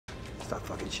Stop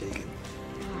fucking shaking.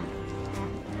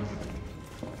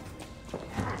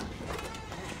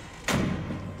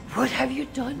 What have you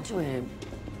done to him?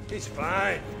 He's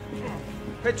fine.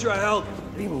 Picture of help.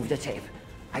 Remove the tape.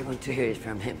 I want to hear it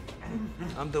from him.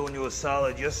 I'm doing you a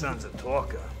solid. Your son's a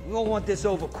talker. We don't want this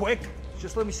over quick.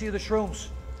 Just let me see the shrooms.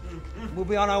 We'll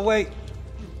be on our way.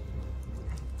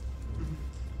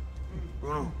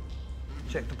 Bruno,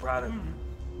 check the product.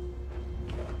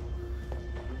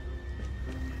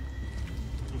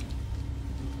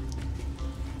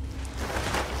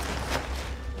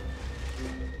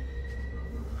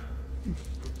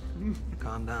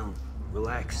 Calm down.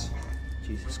 Relax.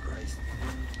 Jesus Christ.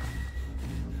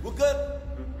 We're good.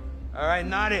 All right,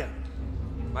 Nadia.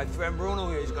 My friend Bruno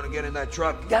here, he's gonna get in that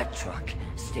truck. That truck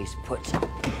stays put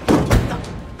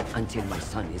until my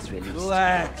son is released.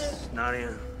 Relax,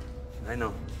 Nadia. I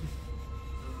know.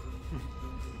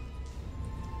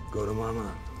 Go to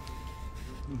Mama.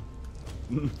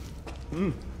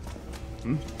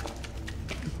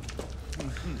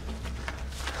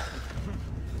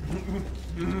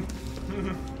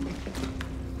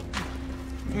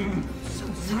 So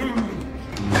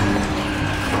sorry.